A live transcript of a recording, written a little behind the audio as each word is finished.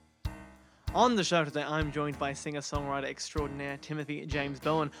On the show today, I'm joined by singer-songwriter extraordinaire Timothy James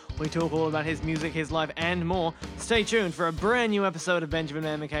Bowen. We talk all about his music, his life, and more. Stay tuned for a brand new episode of Benjamin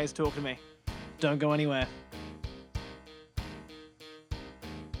Van McKay's Talk to Me. Don't go anywhere.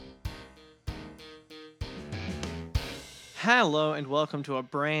 Hello and welcome to a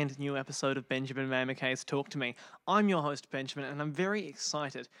brand new episode of Benjamin Van McKay's Talk to Me. I'm your host, Benjamin, and I'm very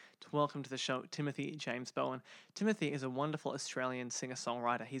excited to welcome to the show Timothy James Bowen. Timothy is a wonderful Australian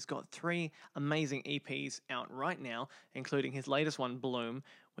singer-songwriter. He's got 3 amazing EPs out right now, including his latest one, Bloom,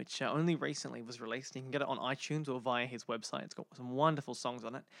 which only recently was released. You can get it on iTunes or via his website. It's got some wonderful songs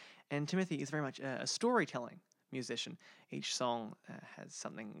on it. And Timothy is very much a storytelling musician. Each song has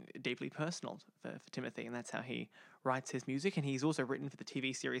something deeply personal for Timothy, and that's how he writes his music. And he's also written for the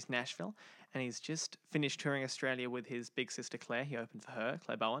TV series Nashville, and he's just finished touring Australia with his big sister Claire. He opened for her,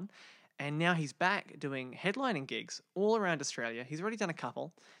 Claire Bowen. And now he's back doing headlining gigs all around Australia. He's already done a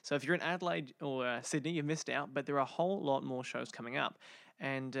couple. So if you're in Adelaide or Sydney, you've missed out, but there are a whole lot more shows coming up.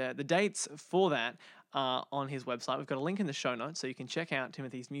 And the dates for that are on his website. We've got a link in the show notes so you can check out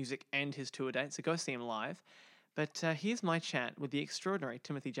Timothy's music and his tour dates. So go see him live. But here's my chat with the extraordinary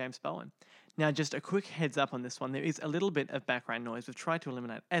Timothy James Bowen. Now, just a quick heads up on this one. There is a little bit of background noise. We've tried to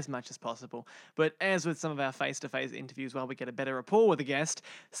eliminate as much as possible. But as with some of our face-to-face interviews, while we get a better rapport with a guest,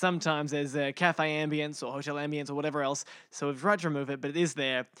 sometimes there's cafe ambience or hotel ambience or whatever else. So we've tried to remove it, but it is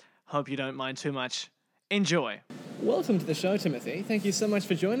there. Hope you don't mind too much. Enjoy. Welcome to the show, Timothy. Thank you so much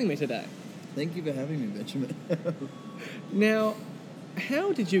for joining me today. Thank you for having me, Benjamin. Now,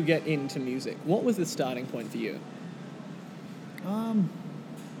 how did you get into music? What was the starting point for you?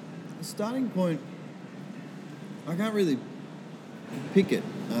 The starting point, I can't really pick it.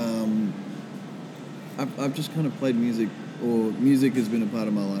 I've just kind of played music, or music has been a part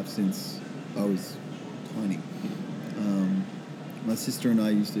of my life since I was tiny. My sister and I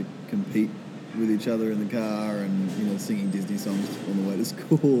used to compete with each other in the car and, singing Disney songs on the way to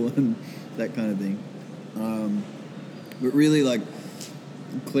school and that kind of thing. But really,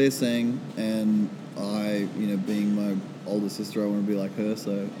 Claire sang, and I, being my older sister, I want to be like her,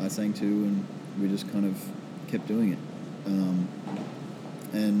 so I sang too, and we just kind of kept doing it.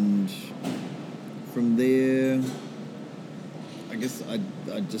 And from there, I guess I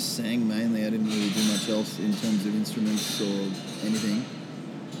just sang mainly. I didn't really do much else in terms of instruments or anything.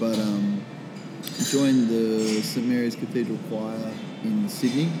 But joined the St Mary's Cathedral Choir in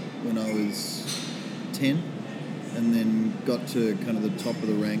Sydney when I was 10. And then got to kind of the top of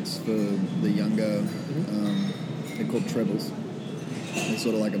the ranks for the younger, they're called trebles. They're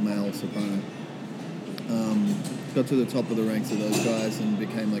sort of like a male soprano. Got to the top of the ranks of those guys and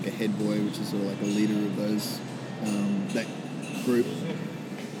became like a head boy, which is sort of like a leader of those, that group.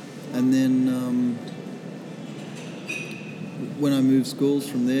 And then when I moved schools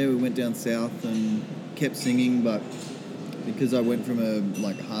from there, we went down south and kept singing, but because I went from a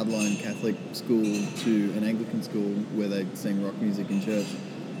hardline Catholic school to an Anglican school where they sang rock music in church,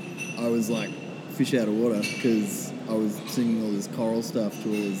 I was like fish out of water because I was singing all this choral stuff to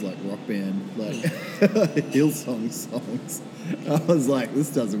all this rock band Hillsong songs. I was like,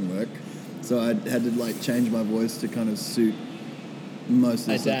 this doesn't work. So I had to change my voice to kind of suit most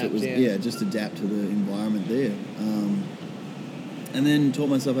of the stuff that was just adapt to the environment there. And then taught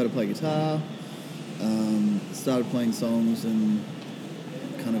myself how to play guitar. Started playing songs and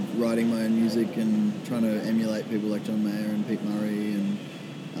kind of writing my own music and trying to emulate people like John Mayer and Pete Murray and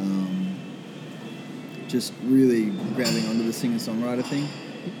just really grabbing onto the singer-songwriter thing.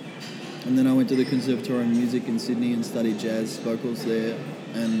 And then I went to the Conservatorium of Music in Sydney and studied jazz vocals there,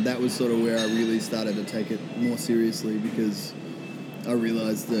 and that was sort of where I really started to take it more seriously because I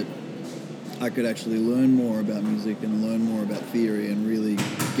realised that I could actually learn more about music and learn more about theory and really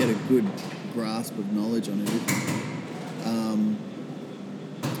get a good grasp of knowledge on everything.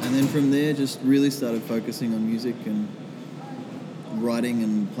 And then from there, just really started focusing on music and writing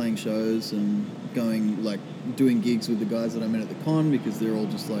and playing shows and going, doing gigs with the guys that I met at the con because they're all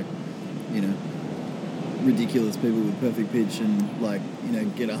just ridiculous people with perfect pitch and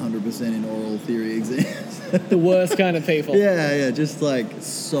get 100% in oral theory exams. The worst kind of people. Yeah, just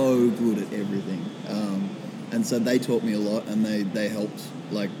so good at everything. And so they taught me a lot, and they helped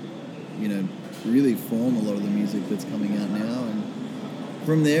really form a lot of the music that's coming out now. And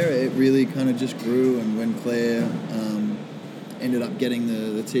from there, it really kind of just grew. And when Claire ended up getting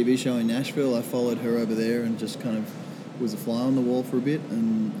the TV show in Nashville, I followed her over there and just kind of was a fly on the wall for a bit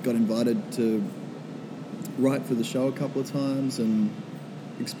and got invited to write for the show a couple of times and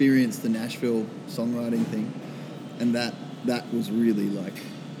experienced the Nashville songwriting thing. And that was really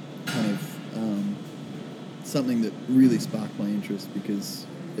something that really sparked my interest because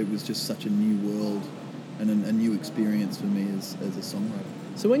it was just such a new world and a new experience for me as a songwriter.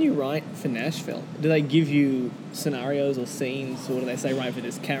 So when you write for Nashville, do they give you scenarios or scenes, or do they say write for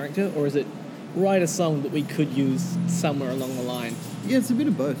this character, or is it write a song that we could use somewhere along the line? Yeah, it's a bit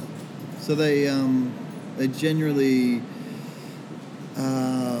of both. So they generally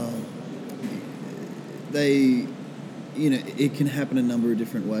it can happen a number of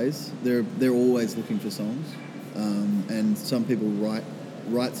different ways. They're always looking for songs, and some people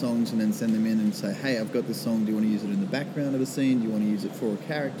write songs and then send them in and say, hey, I've got this song, do you want to use it in the background of a scene, do you want to use it for a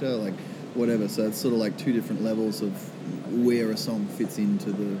character, like whatever. So it's sort of like two different levels of where a song fits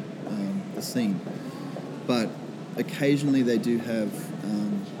into the scene. But occasionally they do have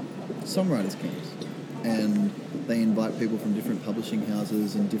songwriters camps, and they invite people from different publishing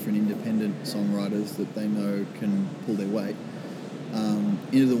houses and different independent songwriters that they know can pull their weight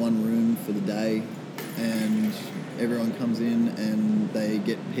into the one room for the day, and everyone comes in and they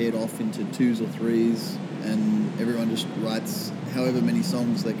get paired off into 2s or 3s, and everyone just writes however many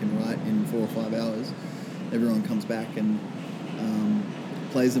songs they can write in 4 or 5 hours. Everyone comes back and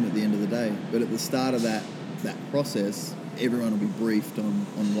plays them at the end of the day. But at the start of that process, everyone will be briefed on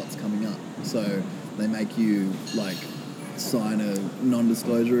what's coming up. So they make you like sign a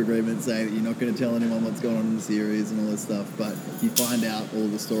non-disclosure agreement saying that you're not going to tell anyone what's going on in the series and all this stuff, but you find out all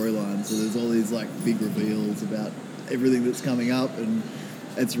the storylines. So there's all these like big reveals about everything that's coming up, and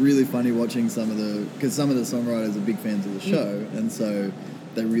it's really funny watching because some of the songwriters are big fans of the show, and so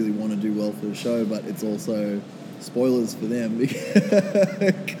they really want to do well for the show, but it's also spoilers for them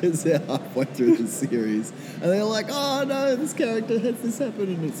because they're halfway through the series and they're like, oh no, this character has this happen,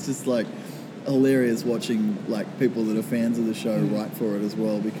 and it's just like hilarious watching like people that are fans of the show write for it as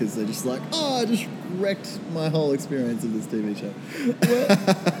well, because they're just like, oh, I just wrecked my whole experience of this TV show.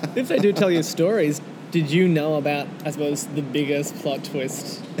 Well, if they do tell you stories, did you know about, I suppose, the biggest plot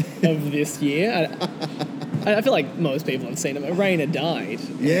twist of this year? I feel like most people have seen it. Raina died.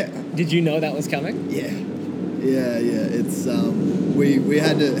 Yeah. Did you know that was coming? Yeah. It's we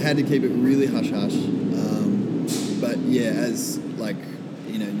had to keep it really hush hush. But yeah, as like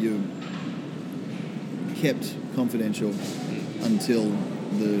you're kept confidential until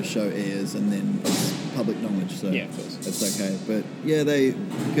the show airs, and then it's public knowledge. So yeah, of course, it's okay. But yeah,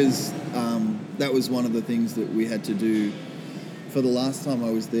 because that was one of the things that we had to do for the last time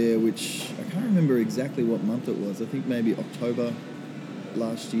I was there, which I can't remember exactly what month it was. I think maybe October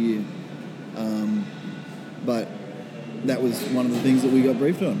last year. But that was one of the things that we got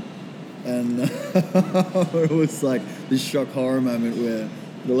briefed on. And it was like this shock horror moment where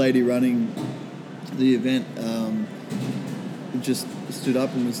the lady running the event just stood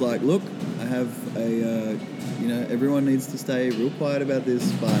up and was like, look, I have everyone needs to stay real quiet about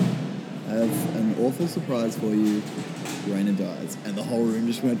this, but I have an awful surprise for you. Raina dies. And the whole room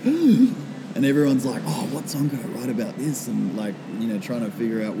just went, and everyone's like, oh, what song could I write about this? And like, trying to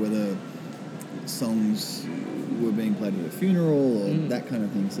figure out whether songs were being played at a funeral or that kind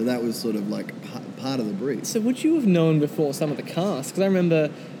of thing. So that was sort of like part of the brief. So would you have known before some of the cast? Because I remember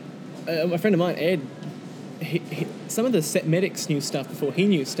a friend of mine, Ed, some of the set medics knew stuff before he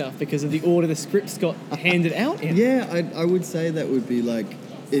knew stuff because of the order the scripts got handed out in. Yeah, I would say that would be like,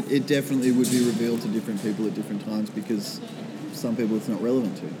 it definitely would be revealed to different people at different times, because some people it's not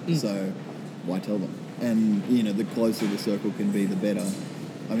relevant to. So why tell them? And, the closer the circle can be, the better.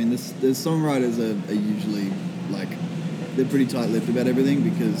 I mean, the songwriters are usually, like, they're pretty tight-lipped about everything,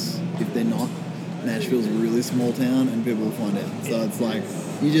 because if they're not, Nashville's a really small town and people will find out. So it's like,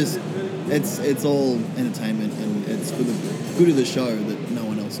 it's all entertainment, and it's for the good of the show that no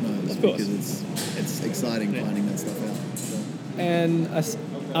one else knows. Of course. Because it's exciting finding that stuff out. So. And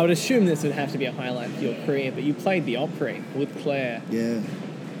I would assume this would have to be a highlight of your career, but you played the Opry with Claire. Yeah.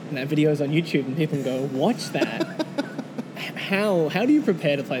 And that video's on YouTube and people can go, watch that. How do you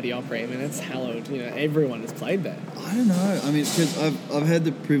prepare to play the Opry? I mean, it's hallowed. Everyone has played that. I don't know. I mean, because I've had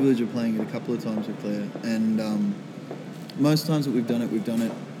the privilege of playing it a couple of times with Claire, and most times that we've done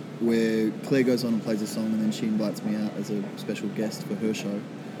it where Claire goes on and plays a song, and then she invites me out as a special guest for her show,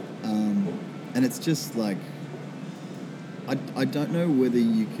 and it's just like, I don't know whether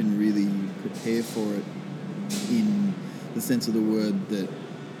you can really prepare for it in the sense of the word that.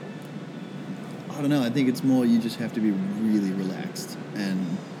 I don't know, I think it's more you just have to be really relaxed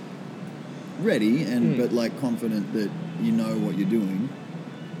and ready, but like confident that you know what you're doing.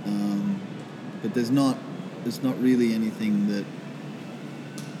 But there's not really anything that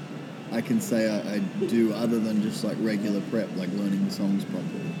I can say I do other than just like regular prep, like learning the songs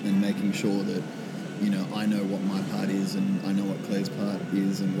properly and making sure that, I know what my part is and I know what Claire's part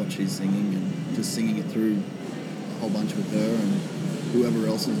is and what she's singing, and just singing it through a whole bunch with her, and whoever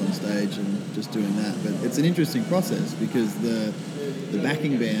else is on stage and just doing that. But it's an interesting process because the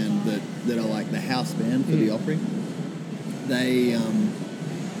backing band that are like the house band for the Opry,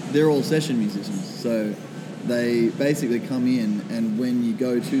 they're all session musicians. So they basically come in, and when you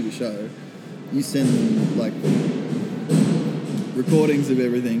go to the show, you send them like recordings of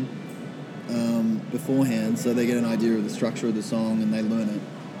everything beforehand, so they get an idea of the structure of the song and they learn it.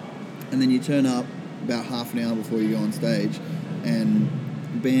 And then you turn up about half an hour before you go on stage, and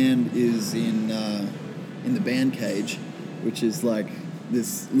the band is in the band cage, which is like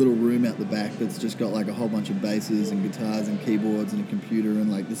this little room out the back that's just got like a whole bunch of basses and guitars and keyboards and a computer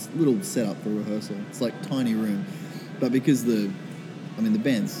and like this little setup for rehearsal. It's like a tiny room, but because the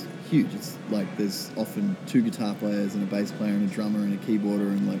band's huge, it's like there's often 2 guitar players and a bass player and a drummer and a keyboarder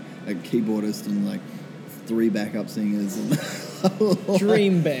and like a keyboardist and like 3 backup singers and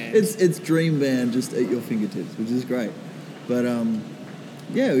Dream band. It's dream band just at your fingertips, which is great. But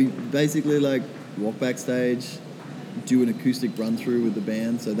we basically like walk backstage, do an acoustic run through with the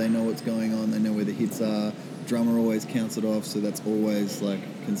band so they know what's going on, they know where the hits are. Drummer always counts it off, so that's always like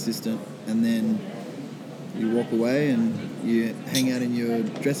consistent. And then you walk away and you hang out in your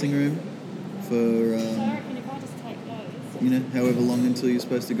dressing room for however long until you're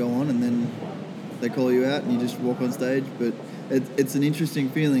supposed to go on, and then they call you out and you just walk on stage. But it's an interesting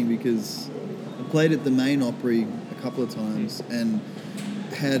feeling because I played at the main Opry a couple of times and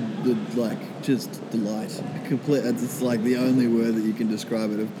had the just delight. It's like the only word that you can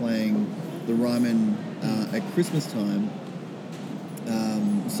describe it, of playing the Ryman at Christmas time.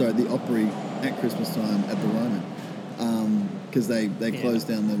 The Opry at Christmas time at the Ryman, because they closed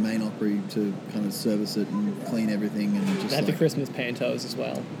down the main Opry to kind of service it and clean everything and just. They had the Christmas pantos as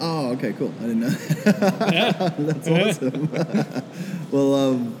well. Oh, okay, cool. I didn't know. That's awesome.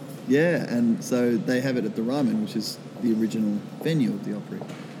 Well, and so they have it at the Ryman, which is the original venue of the Opry,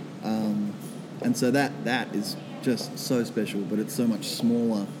 and so that is just so special, but it's so much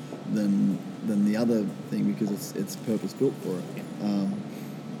smaller than the other thing because it's purpose built for it.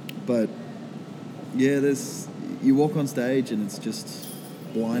 But yeah, you walk on stage and it's just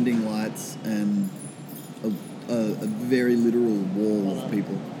blinding lights and a very literal wall of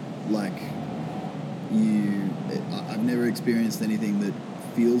people. Like I've never experienced anything that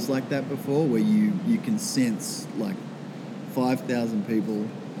feels like that before, where you can sense like 5,000 people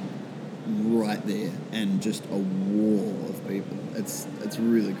right there and just a wall of people. It's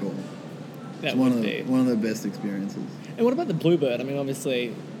really cool. It's one of the best experiences. And what about the Bluebird? I mean,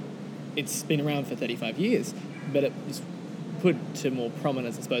 obviously, it's been around for 35 years, but it was put to more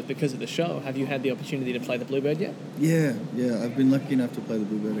prominence, I suppose, because of the show. Have you had the opportunity to play the Bluebird yet? Yeah. I've been lucky enough to play the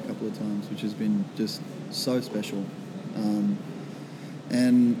Bluebird a couple of times, which has been just so special.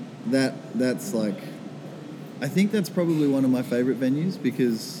 And that's like, I think that's probably one of my favourite venues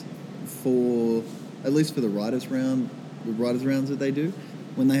because at least for the writers' rounds that they do,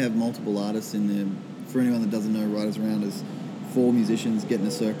 when they have multiple artists in there, for anyone that doesn't know, writers' round is 4 musicians get in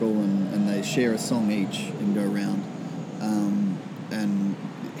a circle and they share a song each and go around, and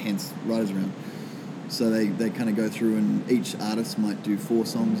hence writers' round. So they kind of go through and each artist might do 4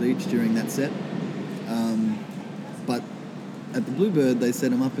 songs each during that set. But at the Bluebird, they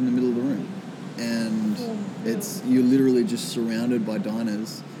set them up in the middle of the room, and you're literally just surrounded by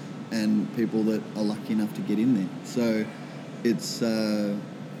diners and people that are lucky enough to get in there. So it's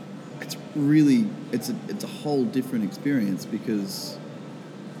really a whole different experience because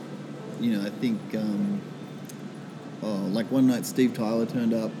I think like one night Steve Tyler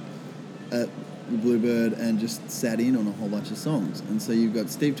turned up at the Bluebird and just sat in on a whole bunch of songs, and so you've got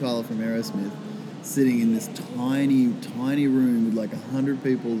Steve Tyler from Aerosmith sitting in this tiny room with like 100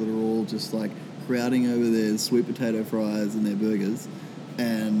 people that are all just like crowding over their sweet potato fries and their burgers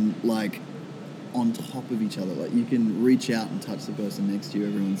and like on top of each other. Like you can reach out and touch the person next to you,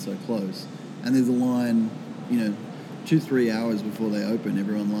 everyone's so close, and there's a line 2-3 hours before they open,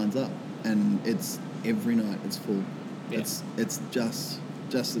 everyone lines up, and it's every night it's full. It's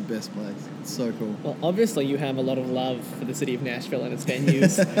just the best place. It's so cool. Well, obviously you have a lot of love for the city of Nashville and its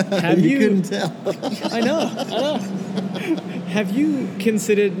venues. You couldn't tell. I know. Have you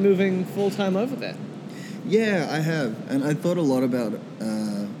considered moving full-time over there? Yeah, I have. And I thought a lot about it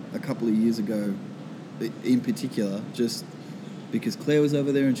a couple of years ago in particular, just because Claire was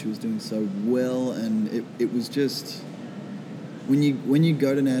over there and she was doing so well, and it was just... When you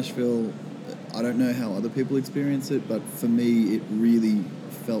go to Nashville, I don't know how other people experience it, but for me it really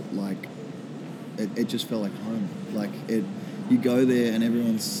felt like... It just felt like home. Like, you go there and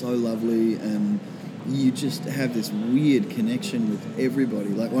everyone's so lovely and you just have this weird connection with everybody.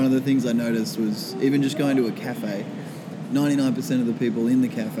 Like, one of the things I noticed was even just going to a cafe 99% of the people in the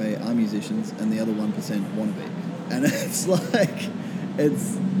cafe are musicians, and the other 1% want to be. And it's like,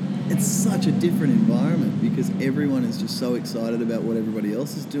 it's such a different environment because everyone is just so excited about what everybody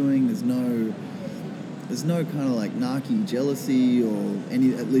else is doing. There's no kind of like narky jealousy or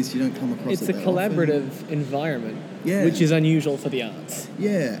any. At least you don't come across. It's it a that collaborative often. environment, Yeah. which is unusual for the arts.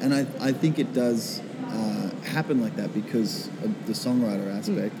 Yeah, and I think it does happen like that because of the songwriter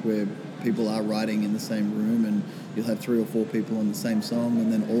aspect, where people are writing in the same room, and you'll have 3 or 4 people on the same song,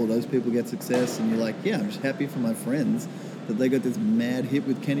 and then all of those people get success, and you're like, yeah, I'm just happy for my friends that they got this mad hit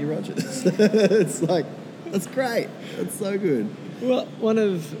with Kenny Rogers. It's like, that's great. That's so good. Well, one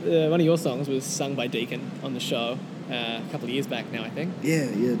of your songs was sung by Deacon on the show a couple of years back now, I think. Yeah.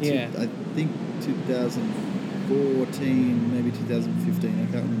 Yeah. I think 2014, maybe 2015. I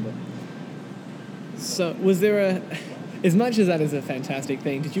can't remember. So, was there as much as that is a fantastic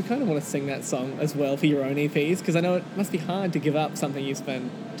thing, did you kind of want to sing that song as well for your own EPs? Because I know it must be hard to give up something you spend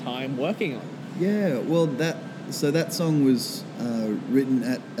time working on. Yeah, well, that song was written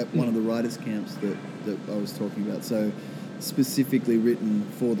at one of the writers' camps that I was talking about. So specifically written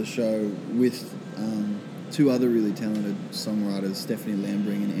for the show with 2 other really talented songwriters, Stephanie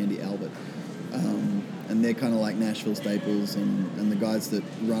Lambring and Andy Albert. And they're kind of like Nashville staples, and the guys that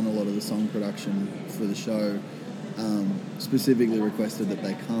run a lot of the song production for the show specifically requested that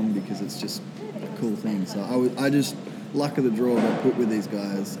they come because it's just a cool thing. So I just, luck of the draw, got put with these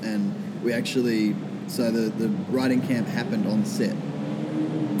guys, and we actually, so the writing camp happened on set,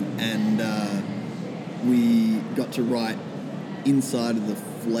 and we got to write inside of the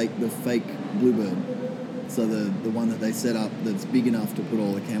fake Bluebird. So the one that they set up that's big enough to put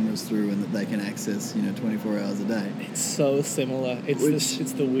all the cameras through and that they can access, 24 hours a day. It's so similar.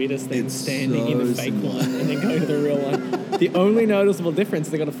 It's the weirdest thing, standing in the fake similar. one and then going to the real one. The only noticeable difference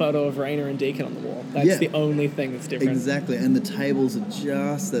is they got a photo of Rainer and Deacon on the wall. That's the only thing that's different. Exactly, and the tables are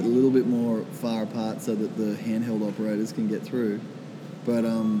just that little bit more far apart so that the handheld operators can get through. But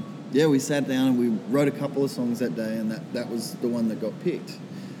we sat down and we wrote a couple of songs that day, and that was the one that got picked.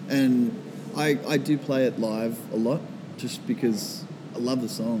 And I do play it live a lot just because I love the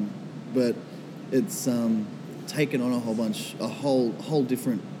song, but it's taken on a whole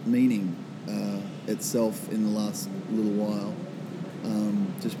different meaning itself in the last little while,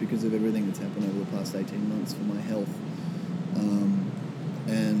 just because of everything that's happened over the past 18 months for my health.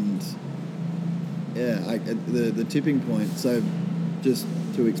 The tipping point, so just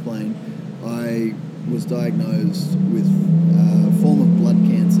to explain, I was diagnosed with a form of blood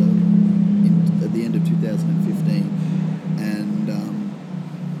cancer at the end of 2015, and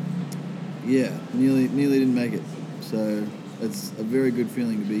nearly didn't make it. So it's a very good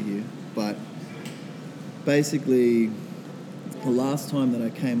feeling to be here. But basically, the last time that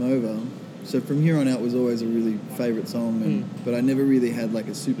I came over, so From Here On Out was always a really favourite song, but I never really had like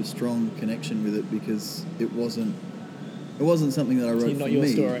a super strong connection with it because it wasn't something that I wrote for not your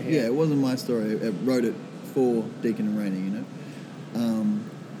me. story. Yeah, it wasn't my story. I wrote it for Deacon and Rainer,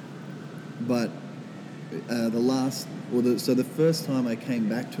 But the first time I came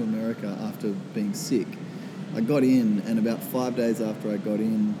back to America after being sick, I got in, and about 5 days after I got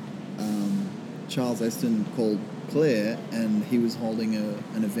in, Charles Eston called Claire, and he was holding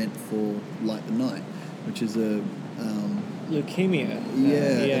an event for Light the Night, which is a leukemia.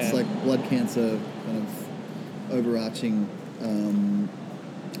 it's like blood cancer kind of overarching.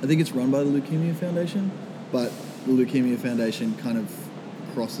 I think it's run by the Leukemia Foundation, but the Leukemia Foundation kind of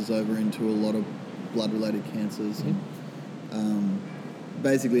crosses over into a lot of blood-related cancers.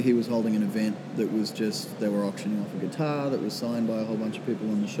 Basically, he was holding an event that was they were auctioning off a guitar that was signed by a whole bunch of people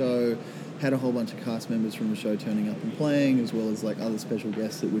on the show, had a whole bunch of cast members from the show turning up and playing, as well as like other special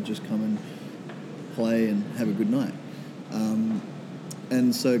guests that would just come and play and have a good night.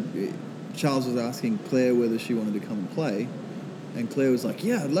 And so Charles was asking Claire whether she wanted to come and play, and Claire was like,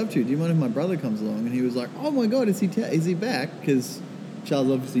 yeah, I'd love to. Do you mind if my brother comes along? And he was like, oh my God, is he back? Because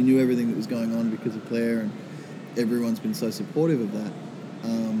Charles obviously knew everything that was going on because of Claire, and everyone's been so supportive of that.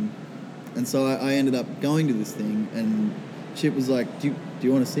 And so I ended up going to this thing, and Chip was like, do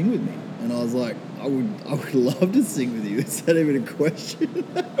you want to sing with me? And I was like, I would love to sing with you. Is that even a question?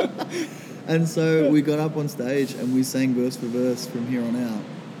 And so we got up on stage and we sang verse for verse From Here On Out,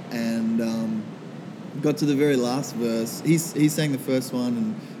 and got to the very last verse. He sang the first one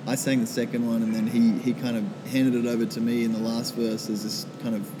and I sang the second one, and then he kind of handed it over to me in the last verse as this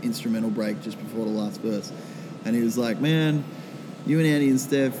kind of instrumental break just before the last verse. And he was like, man, you and Andy and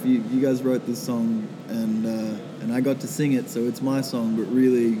Steph, you guys wrote this song, and I got to sing it, so it's my song, but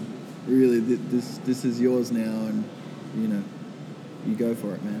really this is yours now, and you go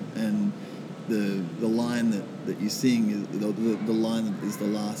for it, man. And the line that you sing is the line that is the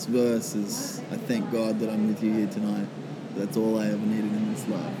last verse is, I thank God that I'm with you here tonight. That's all I ever needed in this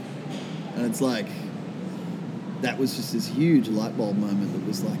life. And it's like, that was just this huge light bulb moment that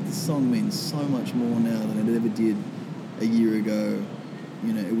was like, this song means so much more now than it ever did a year ago.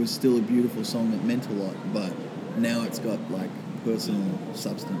 You know, it was still a beautiful song that meant a lot, but now it's got like personal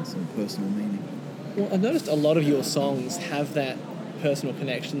substance and personal meaning. Well, I've noticed a lot of your songs have that personal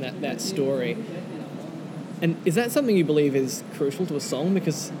connection, that story. And is that something you believe is crucial to a song?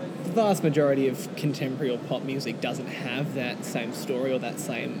 Because the vast majority of contemporary or pop music doesn't have that same story or that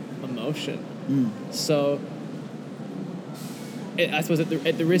same emotion. So I suppose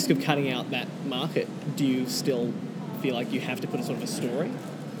at the risk of cutting out that market, do you still feel like you have to put a sort of a story?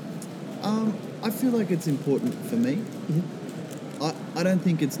 I feel like it's important for me. Mm-hmm. I don't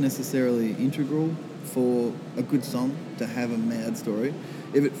think it's necessarily integral for a good song to have a mad story.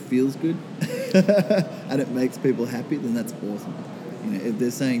 If it feels good and it makes people happy, then that's awesome. You know, if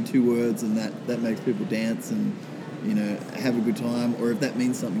they're saying 2 words and that makes people dance and, you know, have a good time, or if that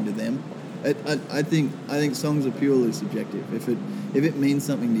means something to them, I think songs are purely subjective. If it means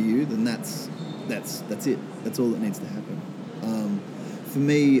something to you, then that's it. That's all that needs to happen. For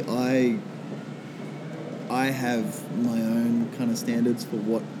me, I have my own kind of standards for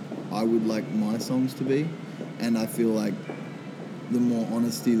what I would like my songs to be, and I feel like the more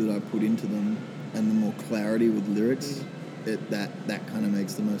honesty that I put into them and the more clarity with lyrics, that kind of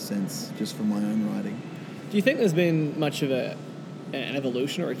makes the most sense just from my own writing. Do you think there's been much of an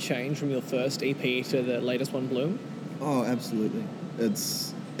evolution or a change from your first EP to the latest one, Bloom? Oh, absolutely.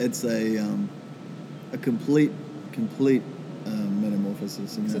 It's a complete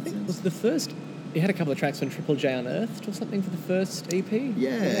metamorphosis in that sense. Was the first... You had a couple of tracks on Triple J Unearthed or something for the first EP?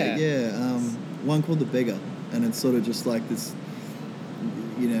 Yeah. One called The Beggar, and it's sort of just like this,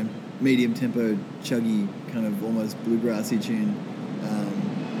 you know, medium tempo, chuggy, kind of almost bluegrassy tune.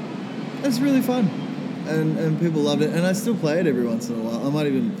 It's really fun, and people loved it, and I still play it every once in a while. I might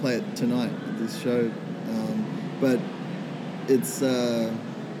even play it tonight at this show, but it's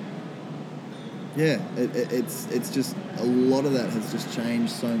it's just a lot of that has just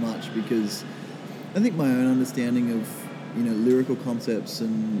changed so much because I think my own understanding of, you know, lyrical concepts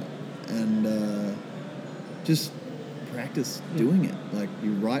and just practice doing it. Like,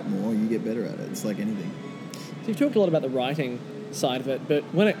 you write more, you get better at it. It's like anything. So you've talked a lot about the writing side of it, but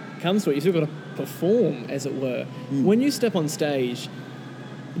when it comes to it, you've still got to perform, as it were. When you step on stage,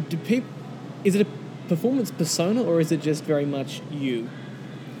 is it a performance persona or is it just very much you?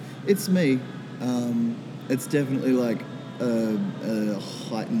 It's me. It's definitely like a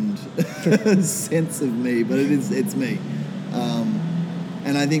heightened sense of me, but it's me.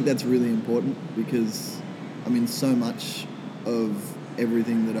 And I think that's really important because, I mean, so much of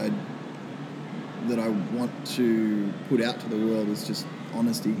everything that I want to put out to the world is just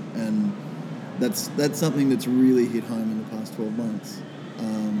honesty, and that's something that's really hit home in the past 12 months.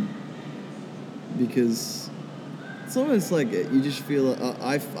 Because it's almost like you just feel,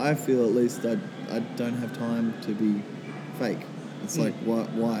 I feel at least I don't have time to be fake. It's like,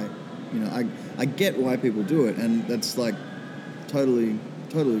 why? You know, I get why people do it, and that's like totally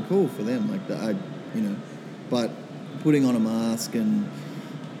cool for them. Like that, but putting on a mask and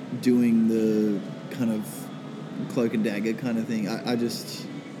doing the kind of cloak and dagger kind of thing, I just,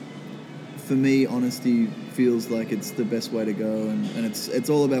 for me, honesty feels like it's the best way to go, and it's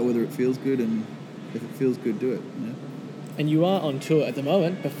all about whether it feels good, and if it feels good, do it. You know? And you are on tour at the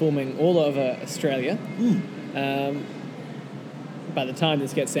moment, performing all over Australia. By the time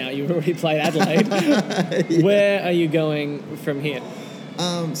this gets out, you've already played Adelaide. Yeah. Where are you going from here?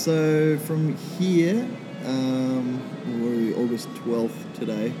 So from here, we're August 12th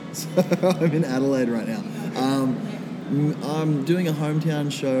today, so I'm in Adelaide right now. I'm doing a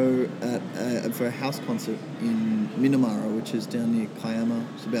hometown show for a house concert in Minamara, which is down near Kiama.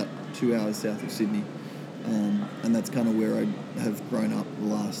 It's about 2 hours south of Sydney. And that's kind of where I have grown up the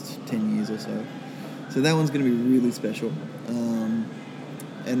last 10 years or so. So that one's going to be really special.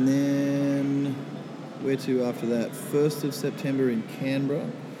 And then where to after that? 1st of September in Canberra.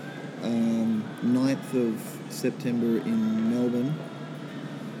 9th of September in Melbourne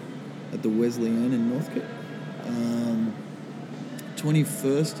at the Wesleyan in Northcote.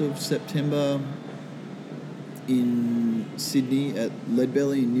 21st of September in Sydney at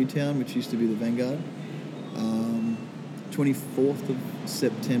Leadbelly in Newtown, which used to be the Vanguard. 24th of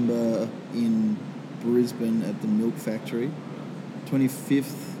September in Brisbane at the Milk Factory.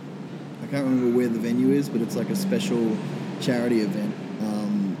 25th, I can't remember where the venue is, but it's like a special charity event,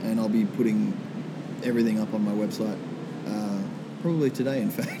 and I'll be putting everything up on my website Probably today,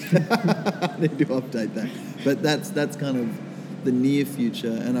 in fact. I need to update that. But that's kind of the near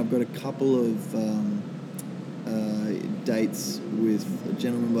future, and I've got a couple of dates with a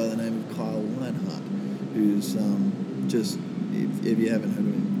gentleman by the name of Kyle Lionheart, who's just, if you haven't heard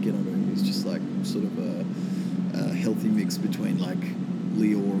of him, get onto him. He's just like sort of a healthy mix between like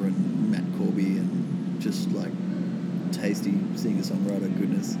Leor and Matt Corby, and just like tasty singer-songwriter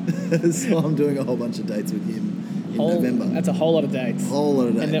goodness. So I'm doing a whole bunch of dates with him in November. That's a whole lot of dates.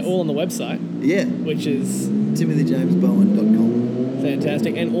 And they're all on the website. Yeah. Which is TimothyJamesBowen.com.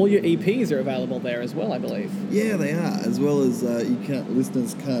 Fantastic. And all your EPs are available there as well, I believe. Yeah, they are. As well as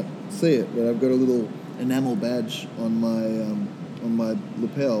listeners can't see it, but I've got a little enamel badge on my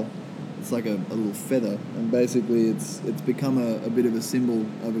lapel. It's like a little feather, and basically it's become a bit of a symbol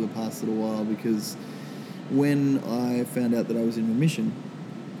over the past little while, because when I found out that I was in remission,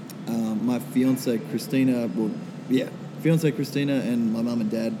 my fiance Christina and my mum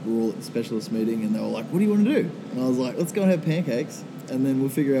and dad were all at the specialist meeting, and they were like, "What do you want to do?" And I was like, "Let's go and have pancakes, and then we'll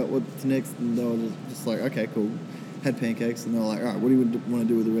figure out what's next." And they were just like, "Okay, cool." Had pancakes, and they were like, "All right, what do you want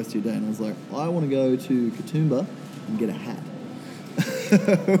to do with the rest of your day?" And I was like, "I want to go to Katoomba and get a hat,"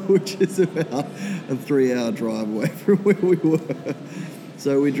 which is about a 3-hour drive away from where we were.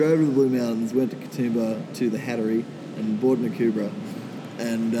 So we drove to the Blue Mountains, went to Katoomba to the Hattery, and bought an Akubra,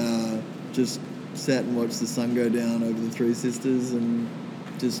 and just sat and watched the sun go down over the Three Sisters, and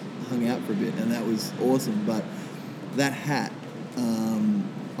just hung out for a bit, and that was awesome. But that hat,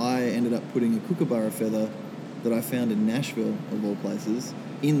 I ended up putting a kookaburra feather that I found in Nashville, of all places,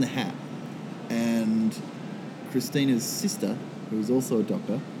 in the hat. And Christina's sister, who is also a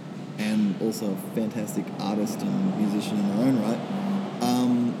doctor, and also a fantastic artist and musician in her own right,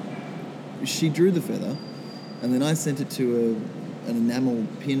 she drew the feather, and then I sent it to an enamel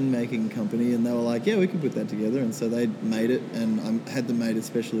pin making company, and they were like, "Yeah, we can put that together." And so they made it, and I had them made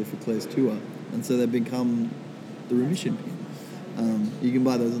especially for Claire's tour, and so they've become the Remission pin. You can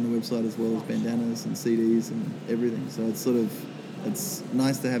buy those on the website, as well as bandanas and CDs and everything. So it's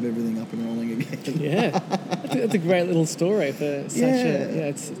nice to have everything up and rolling again. Yeah, that's a great little story for such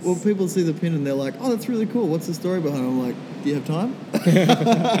a... Well, people see the pin and they're like, "Oh, that's really cool. What's the story behind it?" I'm like, "Do you have time?"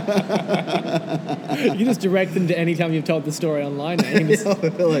 You can just direct them to any time you've told the story online. Like,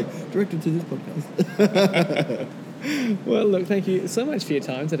 direct them to this podcast. Well, look, thank you so much for your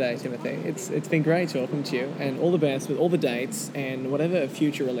time today, Timothy. It's been great talking to you, and all the best with all the dates and whatever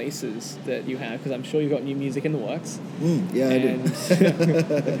future releases that you have, because I'm sure you've got new music in the works. Yeah, I do.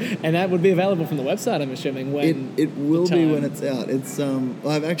 And that would be available from the website, I'm assuming, when it will be when it's out. It's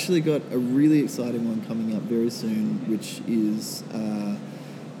I've actually got a really exciting one coming up very soon, which is I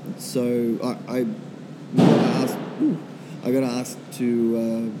got asked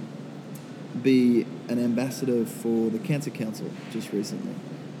to be an ambassador for the Cancer Council just recently,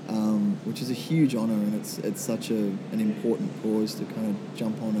 which is a huge honour, and it's such an important cause to kind of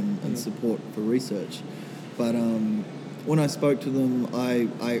jump on and support for research. But when I spoke to them, I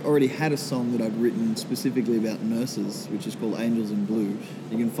already had a song that I'd written specifically about nurses, which is called Angels in Blue.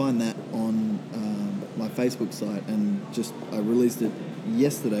 You can find that on my Facebook site, and I released it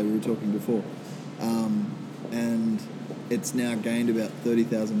yesterday. We were talking before, and it's now gained about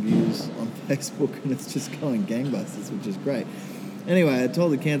 30,000 views on Facebook, and it's just going gangbusters, which is great. Anyway, I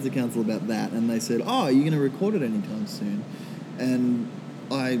told the Cancer Council about that, and they said, "Oh, are you going to record it anytime soon?" And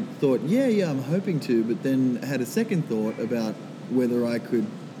I thought, yeah, I'm hoping to, but then had a second thought about whether I could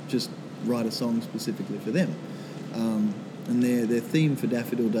just write a song specifically for them. And their theme for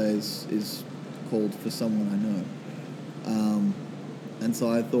Daffodil Days is called For Someone I Know. And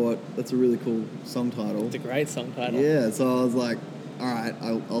so I thought, that's a really cool song title. It's a great song title. Yeah, so I was like, all right,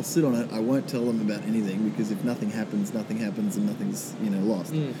 I'll sit on it. I won't tell them about anything, because if nothing happens, and nothing's,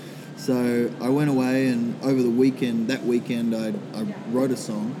 lost. So I went away, and over that weekend, I wrote a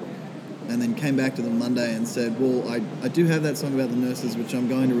song, and then came back to them Monday and said, well, I do have that song about the nurses, which I'm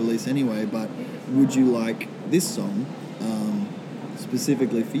going to release anyway, but would you like this song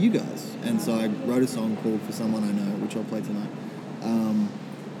specifically for you guys? And so I wrote a song called For Someone I Know, which I'll play tonight.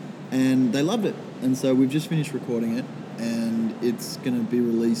 And they loved it, and so we've just finished recording it, and it's going to be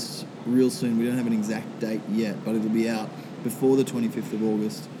released real soon. We don't have an exact date yet, but it'll be out before the 25th of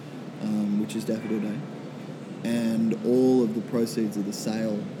August, which is Daffodil Day, and all of the proceeds of the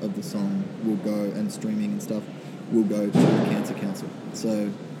sale of the song will go, and streaming and stuff, will go to the Cancer Council. So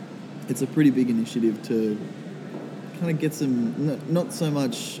it's a pretty big initiative to kind of get some, not so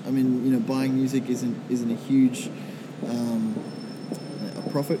much, buying music isn't a huge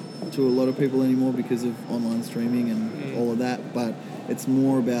profit to a lot of people anymore because of online streaming and all of that, but it's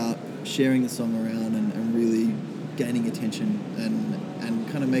more about sharing the song around and really gaining attention and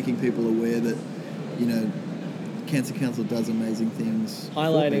kind of making people aware that, you know, Cancer Council does amazing things.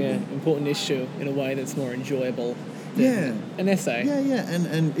 Highlighting an important issue in a way that's more enjoyable than an essay. Yeah.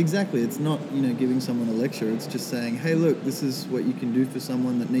 And exactly. It's not, you know, giving someone a lecture. It's just saying, hey, look, this is what you can do for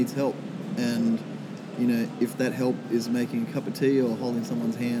someone that needs help. And, you know, if that help is making a cup of tea or holding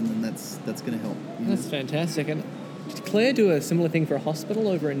someone's hand, then that's going to help. That's fantastic. And did Claire do a similar thing for a hospital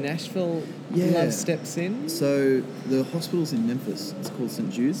over in Nashville? Love Steps In? So the hospital's in Memphis. It's called St.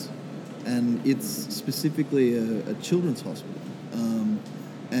 Jude's. And it's specifically a children's hospital.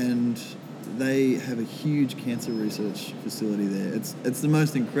 And they have a huge cancer research facility there. It's the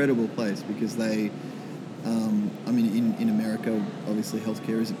most incredible place because they, I mean, in America, obviously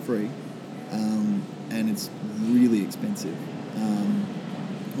healthcare isn't free, and it's really expensive.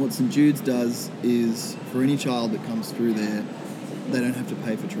 What St. Jude's does is, for any child that comes through there, they don't have to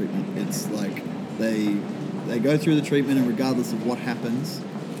pay for treatment. It's like they go through the treatment, and regardless of what happens,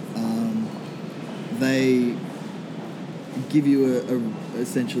 they give you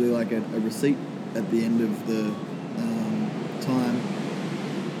essentially like a receipt at the end of the time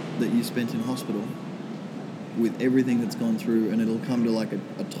that you spent in hospital with everything that's gone through, and it'll come to like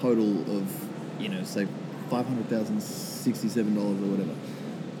a total of, you know, say $500,067 or whatever.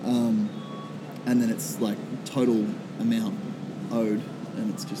 And then it's like total amount owed,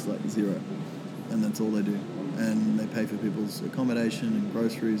 and it's just like zero. And that's all they do. And they pay for people's accommodation and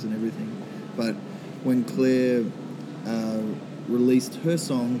groceries and everything. But when Claire released her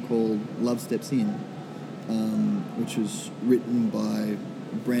song called Love Steps In, which was written by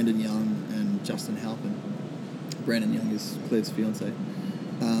Brandon Young and Justin Halpin. Brandon Young is Claire's fiance.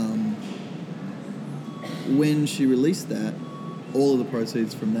 When she released that, all of the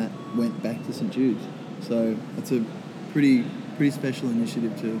proceeds from that went back to St. Jude's. So it's a pretty special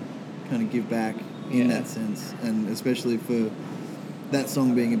initiative to kind of give back in that sense, and especially for that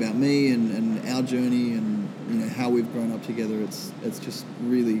song being about me and our journey and, you know, how we've grown up together. It's just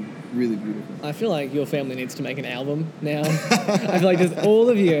really, really beautiful. I feel like your family needs to make an album now. I feel like there's all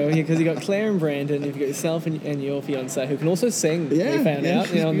of you, because you've got Claire and Brandon, you've got yourself and your fiancé who can also sing. Yeah, we found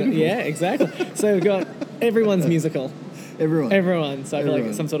out. You know, exactly. So we've got everyone's musical. Everyone. So I feel like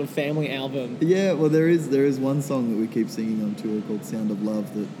it's some sort of family album. Yeah, well, there is one song that we keep singing on tour called Sound of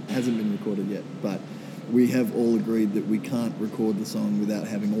Love that hasn't been recorded yet, but we have all agreed that we can't record the song without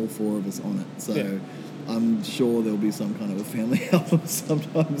having all four of us on it. So I'm sure there'll be some kind of a family album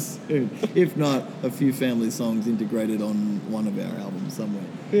sometime soon. If not, a few family songs integrated on one of our albums somewhere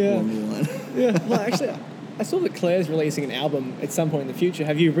along the line. Yeah, well, actually, I saw that Claire's releasing an album at some point in the future.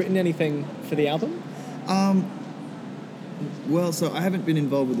 Have you written anything for the album? Well, so I haven't been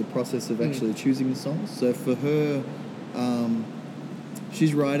involved with the process of actually choosing the songs. So for her,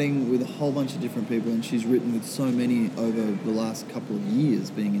 she's writing with a whole bunch of different people, and she's written with so many over the last couple of years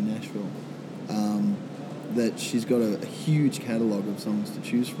being in Nashville, that she's got a huge catalogue of songs to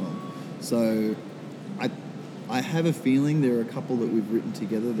choose from. So I have a feeling there are a couple that we've written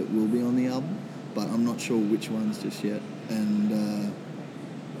together that will be on the album, but I'm not sure which ones just yet. And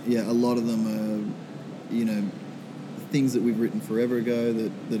a lot of them are, you know, things that we've written forever ago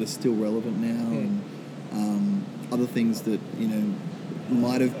that are still relevant now, and other things that, you know,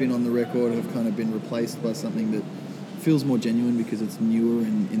 might have been on the record have kind of been replaced by something that feels more genuine because it's newer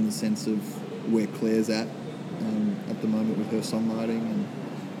in the sense of where Claire's at the moment with her songwriting.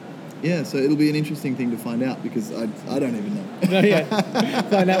 And so it'll be an interesting thing to find out because I don't even know.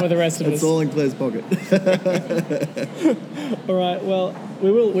 Find out with the rest of us. It's all in Claire's pocket. All right, well,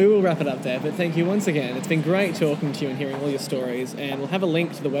 we will wrap it up there, but thank you once again. It's been great talking to you and hearing all your stories, and we'll have a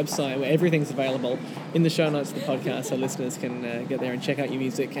link to the website where everything's available in the show notes of the podcast so listeners can get there and check out your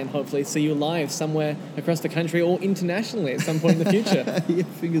music and hopefully see you live somewhere across the country or internationally at some point in the future. Yeah,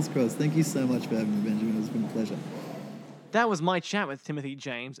 fingers crossed. Thank you so much for having me, Benjamin. It's been a pleasure. That was my chat with Timothy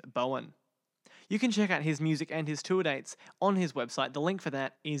James Bowen. You can check out his music and his tour dates on his website. The link for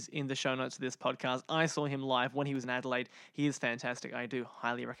that is in the show notes of this podcast. I saw him live when he was in Adelaide. He is fantastic. I do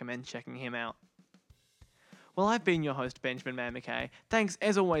highly recommend checking him out. Well, I've been your host, Benjamin Man McKay. Thanks,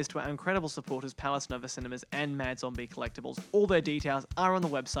 as always, to our incredible supporters, Palace Nova Cinemas and Mad Zombie Collectibles. All their details are on the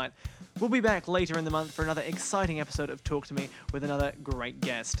website. We'll be back later in the month for another exciting episode of Talk to Me with another great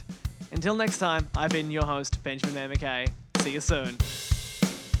guest. Until next time, I've been your host, Benjamin Man McKay. See you soon.